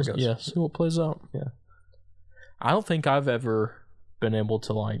 let's see where it goes. Yeah, see what plays out. Yeah. I don't think I've ever been able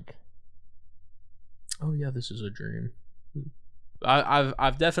to like. Oh yeah, this is a dream.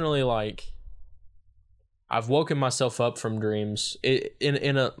 I've definitely like. I've woken myself up from dreams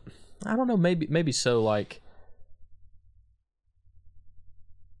in a, I don't know, maybe so, like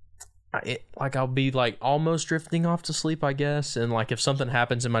I'll be like almost drifting off to sleep, I guess, and like if something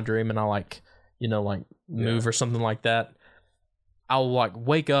happens in my dream and I like move or something like that, I'll like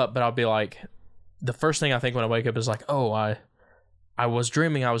wake up, but I'll be like, the first thing I think when I wake up is like, oh, I was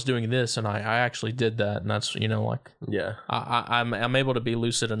dreaming I was doing this and I actually did that, and that's I'm able to be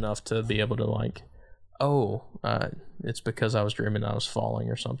lucid enough to be able to like, it's because I was dreaming I was falling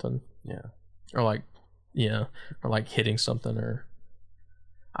or something, or like hitting something, or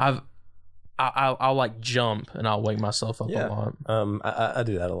I'll like jump and I'll wake myself up a lot. I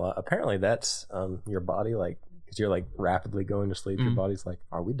do that a lot. Apparently that's your body, like, because you're like rapidly going to sleep, your body's like,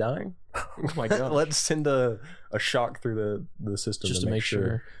 are we dying? Oh my god. Let's send a shock through the system just to make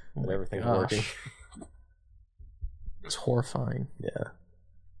sure that everything's working. It's horrifying. Yeah.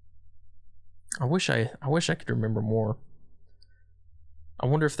 I wish I could remember more. I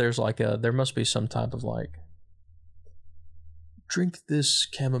wonder if there's like there must be some type of like, drink this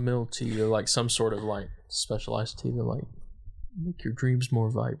chamomile tea, or like some sort of like specialized tea to like make your dreams more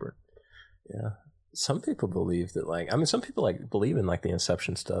vibrant. Yeah. Some people believe that, like, I mean, some people like believe in like the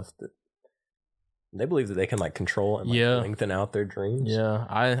Inception stuff, that they believe that they can like control and like lengthen out their dreams. Yeah.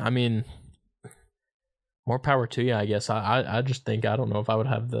 I mean, more power to you, I guess. I just think, I don't know if I would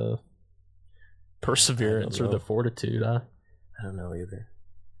have the perseverance or the fortitude. I don't know either.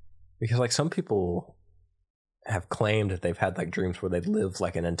 Because like some people have claimed that they've had like dreams where they've lived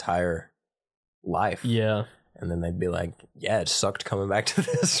like an entire life. Yeah. And then they'd be like, yeah, it sucked coming back to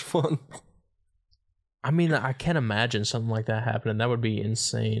this one. I mean, I can't imagine something like that happening. That would be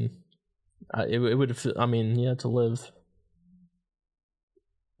insane. It would, I mean, to live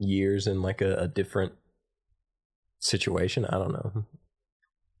years in like a different situation. I don't know.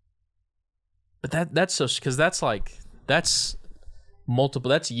 But that's so, because that's multiple,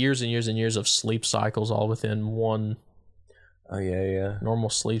 that's years and years and years of sleep cycles all within one. Oh yeah. Normal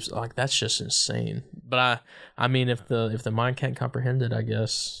sleeps, like, that's just insane. But I mean, if the mind can't comprehend it, I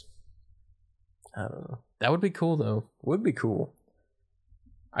guess. I don't know. That would be cool, though. Would be cool.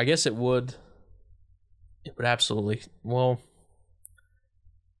 I guess it would. It would absolutely. Well,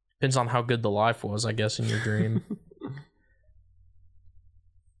 depends on how good the life was, I guess, in your dream.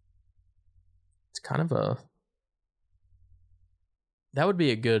 It's kind of a. That would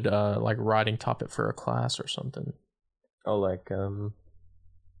be a good like writing topic for a class or something. Oh, like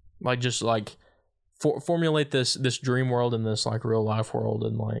just like formulate this dream world and this like real life world,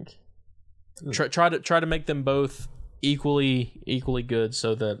 and like try to make them both equally good,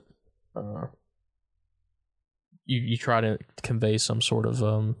 so that you try to convey some sort of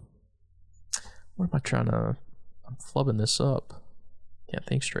what am I trying to? I'm flubbing this up. Can't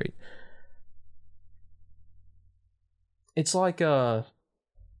think straight. It's like I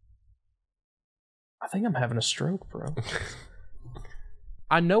think I'm having a stroke, bro.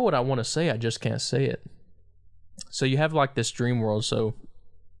 I know what I want to say, I just can't say it. So you have like this dream world, so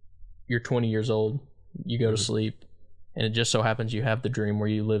you're 20 years old, you go to sleep, and it just so happens you have the dream where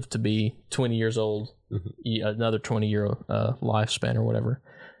you live to be 20 years old, another 20-year lifespan or whatever.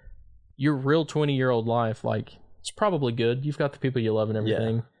 Your real 20-year-old life, like, it's probably good. You've got the people you love and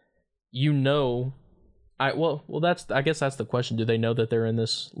everything. Yeah. You know, I guess that's the question. Do they know that they're in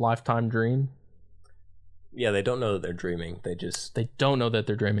this lifetime dream? Yeah, they don't know that they're dreaming. They don't know that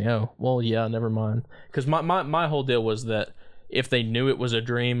they're dreaming. Oh, well, yeah, never mind. Because my whole deal was that if they knew it was a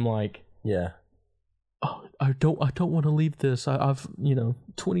dream, like, oh, I don't want to leave this. I've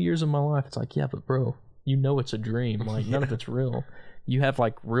 20 years of my life. It's like, yeah, but bro, you know it's a dream. Like, none of it's real. You have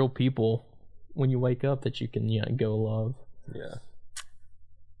like real people when you wake up that you can go love. Yeah.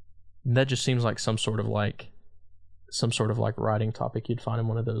 And that just seems like some sort of like writing topic you'd find in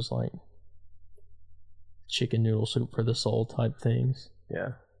one of those like chicken noodle soup for the soul type things.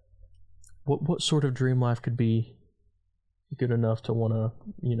 Yeah. What sort of dream life could be good enough to want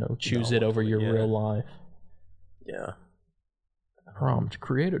to choose it over your real life? Yeah. Prompt: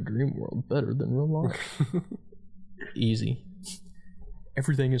 create a dream world better than real life. Easy.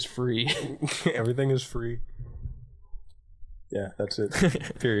 Everything is free. Everything is free. Yeah, that's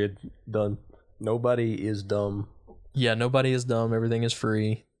it. Period. Done. Nobody is dumb. Yeah, nobody is dumb. Everything is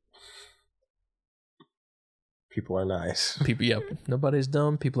free. People are nice. Nobody's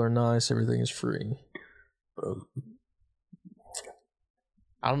dumb. People are nice. Everything is free. Boom.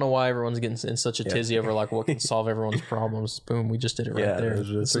 I don't know why everyone's getting in such a tizzy over like what can solve everyone's problems. Boom, we just did it right there.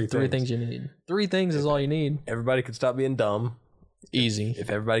 Those are three things you need. 3 things is all you need. Everybody could stop being dumb. Easy. If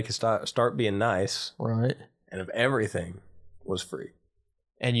everybody could start being nice. Right. And if everything was free.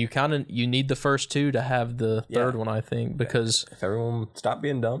 And you need the first 2 to have the third one, I think, because if everyone stopped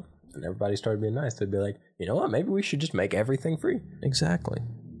being dumb and everybody started being nice, they'd be like, you know what, maybe we should just make everything free. Exactly.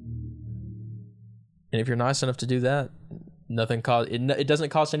 And if you're nice enough to do that, it doesn't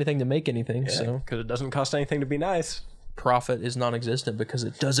cost anything to make anything. So because it doesn't cost anything to be nice. Profit is non-existent because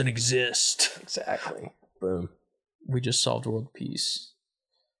it doesn't exist. Exactly. Boom. We just solved world peace.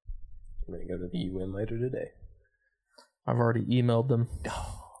 I'm gonna go to the UN later today. I've already emailed them.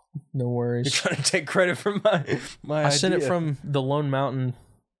 No worries. You're trying to take credit for my I idea. sent it from the Lone Mountain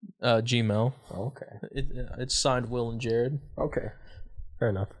Gmail. Oh, okay. It's signed Will and Jared. Okay. Fair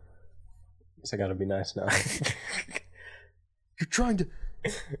enough. Guess I gotta be nice now. You're trying to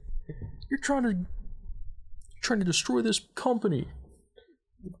destroy this company.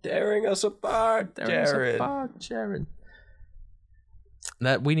 Tearing us apart, Jared.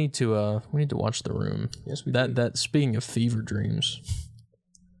 That we need to watch The Room. Yes, we do. That speaking of fever dreams,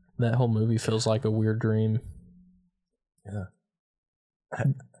 that whole movie feels like a weird dream. Yeah. I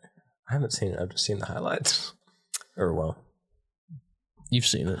haven't seen it. I've just seen the highlights. Or well, you've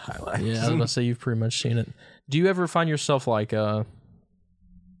seen it. Highlights. Yeah, I was gonna say you've pretty much seen it. Do you ever find yourself like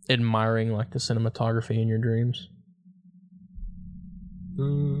admiring like the cinematography in your dreams?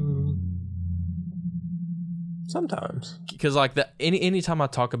 Sometimes. Because like that anytime I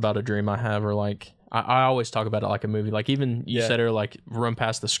talk about a dream I have, or like I always talk about it like a movie. Like even you said earlier, like run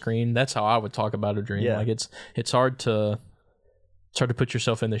past the screen. That's how I would talk about a dream. Yeah. Like it's hard to put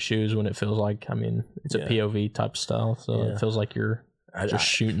yourself in the shoes when it feels like, I mean, it's a POV type style, so it feels like you're just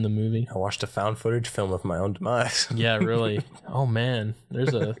shooting the movie. I watched a found footage film of my own demise. Yeah, really. Oh man,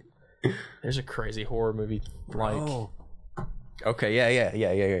 there's a crazy horror movie like. Oh. Okay,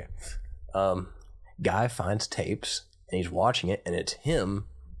 yeah. Guy finds tapes and he's watching it, and it's him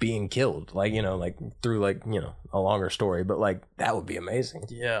being killed, like, you know, like through like, you know, a longer story, but like that would be amazing.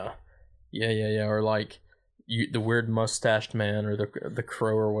 Yeah, or like the weird mustached man or the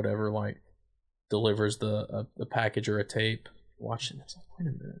crow or whatever like delivers the package or a tape. Watching this, like, wait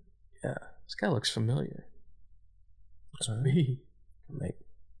a minute, this guy looks familiar. It's me. Make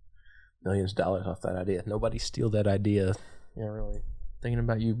millions of dollars off that idea. Nobody steal that idea. Yeah, really. Thinking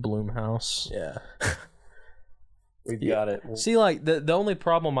about you, Bloomhouse. Yeah. We've got it. See, like, the only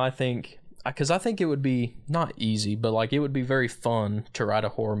problem I think, because I think it would be not easy, but like it would be very fun to write a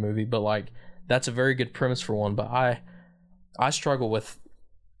horror movie, but like that's a very good premise for one, but I struggle with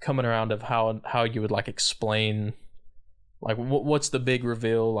coming around of how you would like explain, like what's the big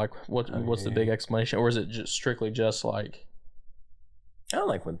reveal, like what's the big explanation, or is it just strictly just like, I don't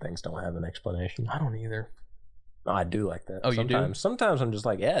like when things don't have an explanation. I don't either. No, I do like that. Oh, you do? Sometimes I'm just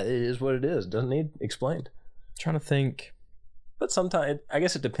like, yeah, it is what it is. It doesn't need explained. I'm trying to think. But sometimes, I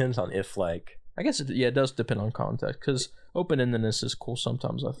guess it depends on if, like... I guess it does depend on context, because open-endedness is cool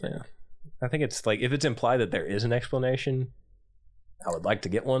sometimes, I think. Yeah. I think it's like, if it's implied that there is an explanation, I would like to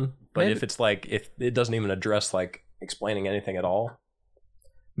get one. But if it's like, if it doesn't even address, like, explaining anything at all...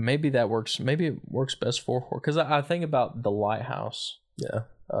 Maybe that works. Maybe it works best for horror. Because I think about The Lighthouse. Yeah.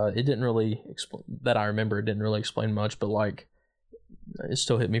 It didn't really explain, that I remember, it didn't really explain much, but like it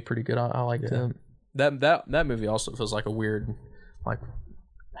still hit me pretty good. I liked it. That movie also feels like a weird, like,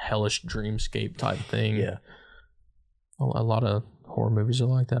 hellish dreamscape type thing. Yeah. A lot of horror movies are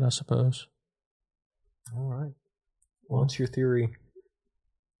like that, I suppose. All right. Well, what's your theory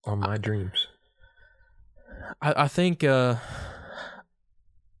on my dreams? I think I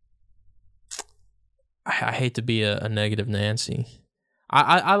hate to be a negative Nancy.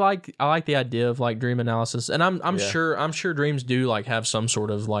 I like the idea of like dream analysis, and I'm sure dreams do like have some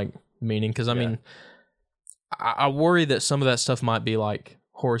sort of like meaning, because I mean I worry that some of that stuff might be like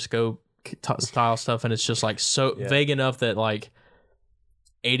horoscope style stuff, and it's just like so vague enough that like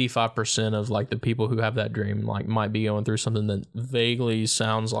 85% of like the people who have that dream like might be going through something that vaguely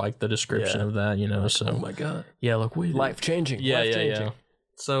sounds like the description of that, you know. Like, so oh my god, look, life changing. Yeah.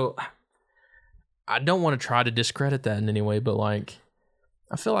 So I don't want to try to discredit that in any way, but like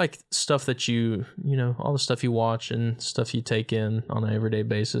I feel like stuff that you know, all the stuff you watch and stuff you take in on an everyday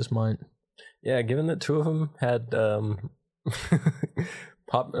basis might. Yeah, given that two of them had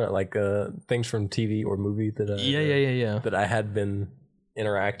things from TV or movie that that I had been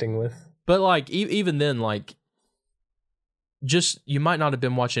interacting with. But like even then, like, just you might not have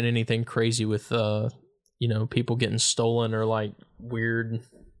been watching anything crazy with you know, people getting stolen or like weird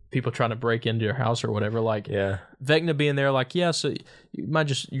people trying to break into your house or whatever. Like Vecna being there, like, so you might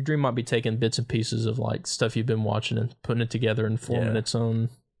just, your dream might be taking bits and pieces of like stuff you've been watching and putting it together and forming its own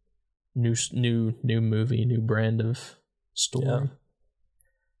new movie, new brand of story.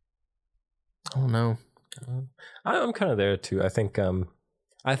 I don't know. I'm kind of there too. I think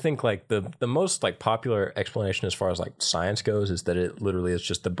like the most like popular explanation as far as like science goes is that it literally is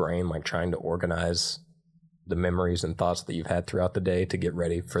just the brain like trying to organize the memories and thoughts that you've had throughout the day to get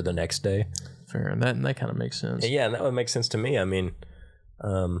ready for the next day. fair. And that kind of makes sense. Yeah, and that would make sense to me. I mean,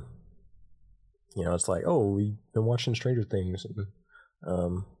 it's like, oh, we've been watching Stranger Things, and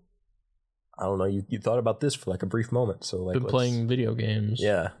I don't know, you thought about this for like a brief moment, so like been playing video games.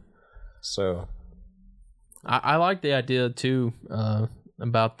 Yeah. So I like the idea too,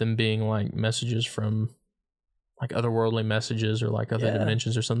 about them being like messages from like otherworldly messages or like other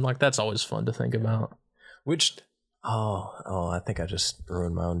dimensions or something. Like that's always fun to think about. Which I think I just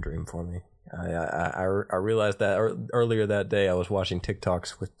ruined my own dream for me. I realized that earlier that day I was watching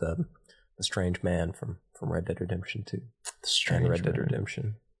TikToks with the strange man from Red Dead Redemption 2. The strange Red Dead man.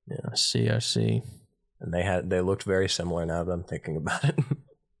 Redemption. Yeah. I see. And they looked very similar now that I'm thinking about it.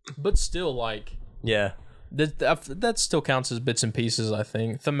 But still, like, yeah, that still counts as bits and pieces. I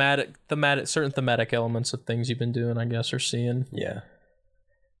think certain thematic elements of things you've been doing, I guess, or seeing. Yeah.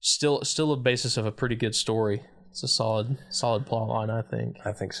 Still a basis of a pretty good story. It's a solid plot line, I think.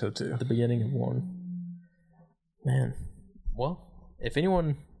 I think so too. At the beginning of one. Man, well, if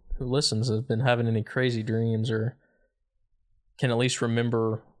anyone who listens has been having any crazy dreams or can at least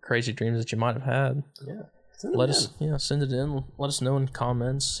remember crazy dreams that you might have had, send it in. Let us know in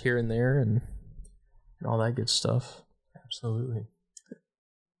comments here and there and all that good stuff. Absolutely.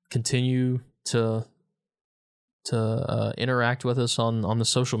 Continue to interact with us on the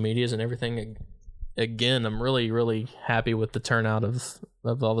social medias and everything. Again, I'm really, really happy with the turnout of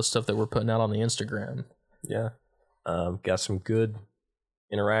all the stuff that we're putting out on the Instagram. Yeah. Got some good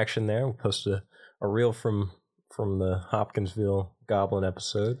interaction there. We posted a reel from the Hopkinsville Goblin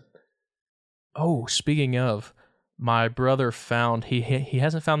episode. Oh, speaking of, my brother found, he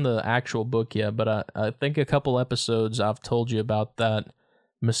hasn't found the actual book yet, but I think a couple episodes I've told you about that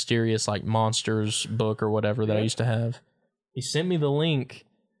mysterious like monsters book or whatever that I used to have. He sent me the link.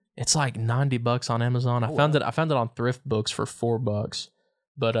 It's like $90 on Amazon. I found it on Thrift Books for $4.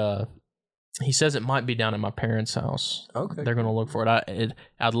 But he says it might be down at my parents' house. Okay. They're gonna look for it.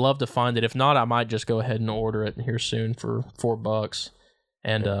 I'd love to find it. If not, I might just go ahead and order it here soon for $4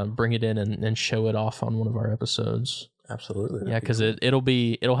 and bring it in and show it off on one of our episodes. Absolutely. Yeah, because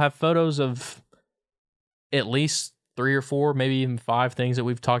it'll have photos of at least 3 or 4, maybe even 5 things that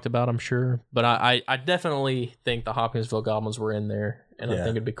we've talked about, I'm sure. But I definitely think the Hopkinsville Goblins were in there, and I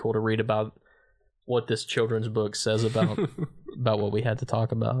think it'd be cool to read about what this children's book says about what we had to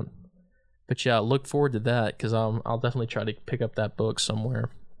talk about. But yeah, look forward to that because I'll definitely try to pick up that book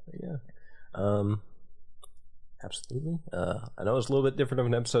somewhere. Yeah. Absolutely. I know it's a little bit different of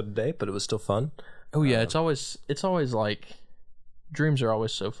an episode today, but it was still fun. Oh yeah, it's always like dreams are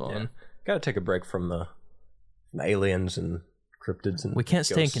always so fun. Yeah. Got to take a break from the aliens and cryptids and we can't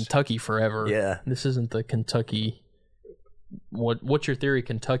stay in ghosts. Kentucky forever. Yeah. This isn't the Kentucky What's Your Theory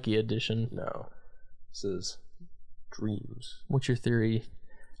Kentucky edition. No. This is dreams. What's Your Theory?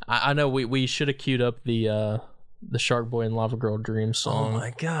 I know we should have queued up the Shark Boy and Lava Girl Dream song. Oh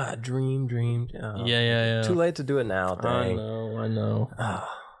my god, dream. Oh, yeah. Too late to do it now, dang. I know.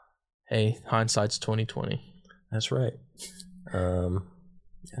 Hey, hindsight's 20/20. That's right.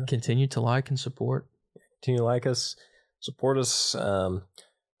 Continue to like and support. Continue to like us, support us.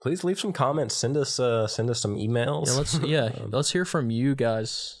 Please leave some comments. Send us some emails. Let's hear from you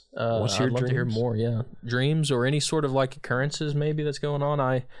guys. What's your I'd love to hear more. Yeah, dreams or any sort of like occurrences maybe that's going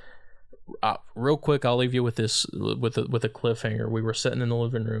on. Real quick, I'll leave you with this with a cliffhanger. We were sitting in the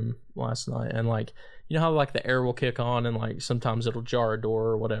living room last night, and like you know how like the air will kick on, and like sometimes it'll jar a door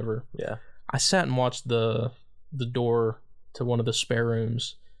or whatever. Yeah, I sat and watched the door to one of the spare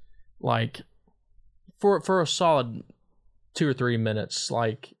rooms, like for a solid 2 or 3 minutes.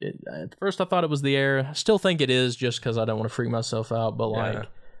 Like at first, I thought it was the air. I still think it is, just because I don't want to freak myself out. But like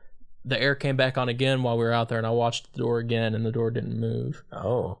the air came back on again while we were out there, and I watched the door again, and the door didn't move.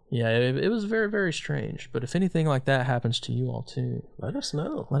 Oh. Yeah, it was very, very strange. But if anything like that happens to you all too, let us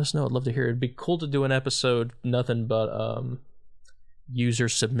know. I'd love to hear it. It'd be cool to do an episode, nothing but user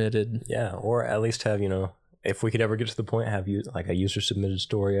submitted. Yeah, or at least have, if we could ever get to the point, have you like a user submitted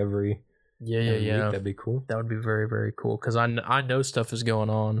story every week, that'd be cool. That would be very, very cool, because I know stuff is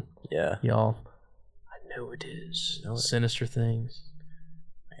going on. Yeah. Y'all. I know it is. Sinister things.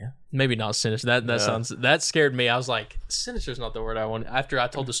 Yeah. Maybe not sinister. That scared me. I was like, sinister's not the word I want. After I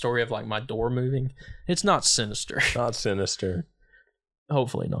told the story of like my door moving, it's not sinister. Not sinister.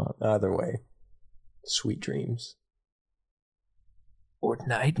 Hopefully not. Either way, sweet dreams. Or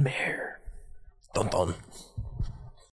nightmare. Dun dun.